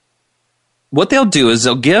 What they'll do is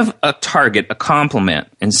they'll give a target a compliment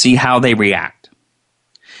and see how they react.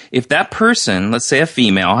 If that person, let's say a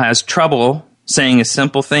female, has trouble saying a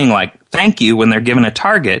simple thing like thank you when they're given a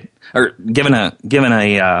target or given a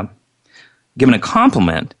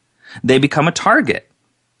compliment, they become a target.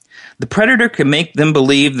 The predator can make them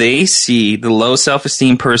believe they see the low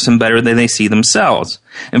self-esteem person better than they see themselves.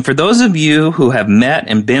 And for those of you who have met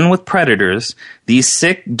and been with predators, these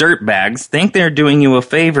sick dirtbags think they're doing you a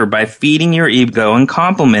favor by feeding your ego and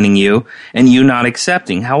complimenting you and you not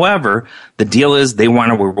accepting. However, the deal is they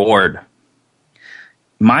want a reward.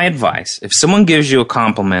 My advice, if someone gives you a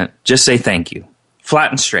compliment, just say thank you. Flat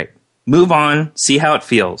and straight. Move on, see how it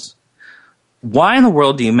feels. Why in the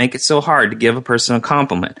world do you make it so hard to give a person a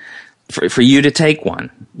compliment? For you to take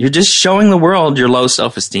one. You're just showing the world your low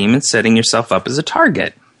self-esteem and setting yourself up as a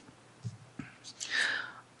target.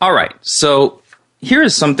 All right, so here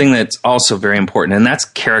is something that's also very important, and that's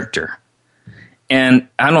character. And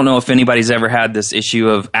I don't know if anybody's ever had this issue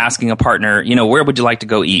of asking a partner, where would you like to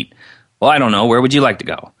go eat? Well, I don't know. Where would you like to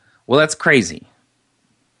go? Well, that's crazy.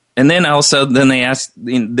 And then also,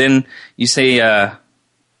 then you say,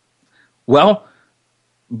 well,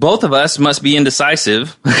 both of us must be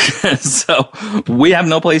indecisive, so we have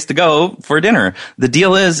no place to go for dinner. The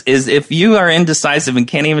deal is if you are indecisive and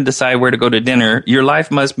can't even decide where to go to dinner, your life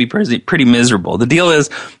must be pretty miserable. The deal is,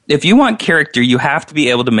 if you want character, you have to be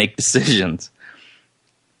able to make decisions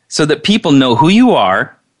so that people know who you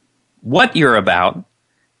are, what you're about,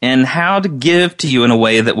 and how to give to you in a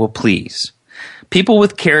way that will please. People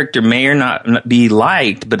with character may or not be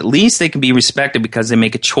liked, but at least they can be respected because they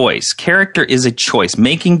make a choice. Character is a choice,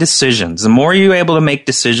 making decisions. The more you're able to make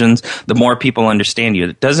decisions, the more people understand you.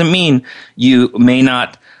 It doesn't mean you may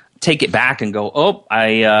not take it back and go, oh,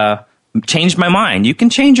 I changed my mind. You can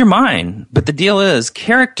change your mind. But the deal is,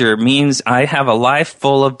 character means I have a life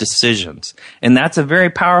full of decisions. And that's a very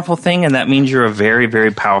powerful thing, and that means you're a very,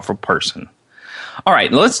 very powerful person. All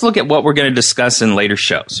right, let's look at what we're going to discuss in later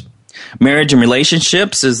shows. Marriage and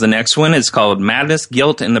relationships is the next one. It's called Madness,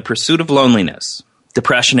 Guilt, and the Pursuit of Loneliness.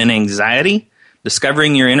 Depression and anxiety.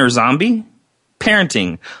 Discovering your inner zombie.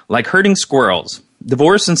 Parenting, like herding squirrels.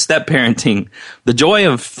 Divorce and step-parenting. The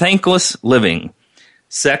joy of thankless living.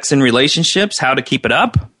 Sex and relationships, how to keep it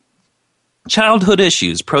up. Childhood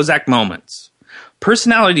issues, Prozac moments.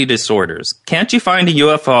 Personality disorders. Can't you find a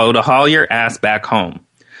UFO to haul your ass back home?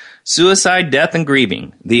 Suicide, death, and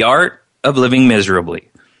grieving. The art of living miserably.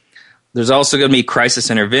 There's also going to be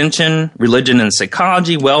crisis intervention, religion and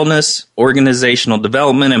psychology, wellness, organizational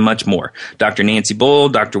development, and much more. Dr. Nancy Bull,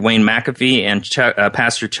 Dr. Wayne McAfee, and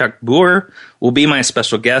Pastor Chuck Boer will be my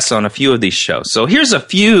special guests on a few of these shows. So here's a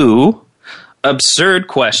few absurd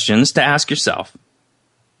questions to ask yourself.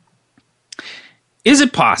 Is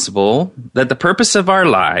it possible that the purpose of our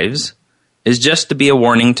lives is just to be a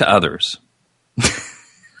warning to others?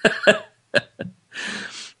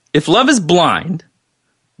 If love is blind,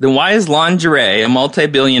 then why is lingerie a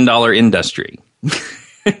multi-billion-dollar industry?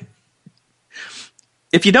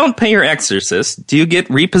 If you don't pay your exorcist, do you get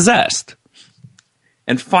repossessed?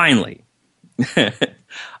 And finally,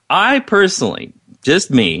 I personally, just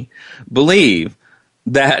me, believe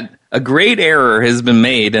that a great error has been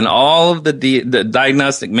made in all of the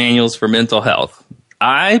diagnostic manuals for mental health.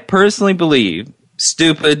 I personally believe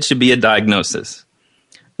stupid should be a diagnosis.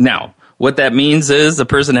 Now, what that means is the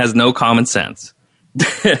person has no common sense.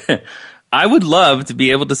 I would love to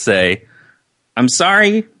be able to say, I'm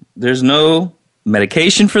sorry, there's no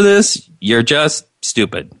medication for this. You're just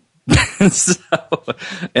stupid.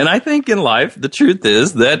 And I think in life, the truth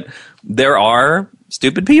is that there are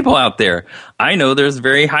stupid people out there. I know there's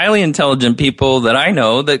very highly intelligent people that I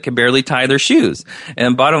know that can barely tie their shoes.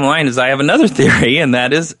 And bottom line is I have another theory, and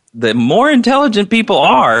that is the more intelligent people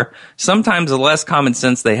are, sometimes the less common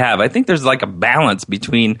sense they have. I think there's like a balance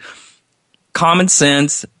between common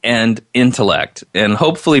sense and intellect. And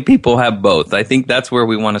hopefully people have both. I think that's where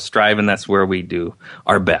we want to strive, and that's where we do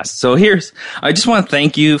our best. So I just want to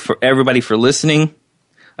thank you for everybody for listening.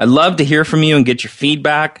 I'd love to hear from you and get your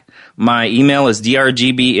feedback. My email is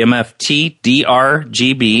drgbmft,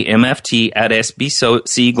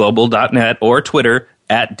 drgbmft@sbcglobal.net, or Twitter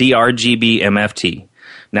 @drgbmft.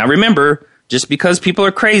 Now remember, just because people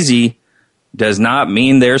are crazy does not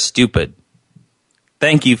mean they're stupid.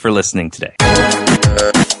 Thank you for listening today.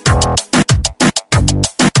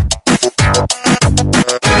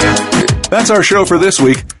 That's our show for this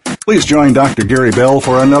week. Please join Dr. Gary Bell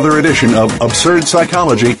for another edition of Absurd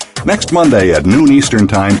Psychology next Monday at noon Eastern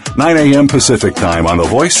Time, 9 a.m. Pacific Time on the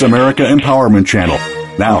Voice America Empowerment Channel.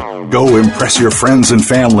 Now, go impress your friends and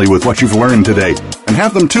family with what you've learned today and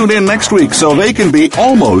have them tune in next week so they can be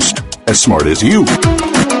almost as smart as you.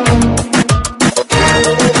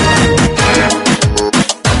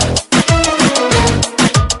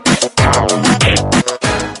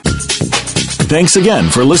 Thanks again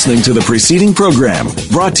for listening to the preceding program,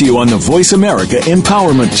 brought to you on the Voice America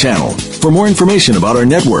Empowerment Channel. For more information about our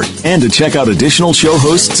network and to check out additional show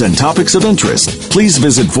hosts and topics of interest, please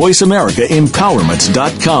visit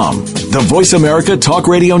voiceamericaempowerment.com. The Voice America Talk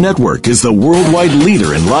Radio Network is the worldwide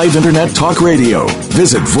leader in live Internet talk radio.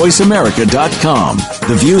 Visit voiceamerica.com.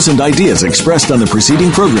 The views and ideas expressed on the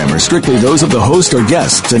preceding program are strictly those of the host or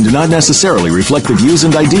guests and do not necessarily reflect the views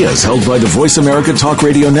and ideas held by the Voice America Talk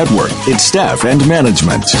Radio Network, its staff, and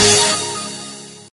management.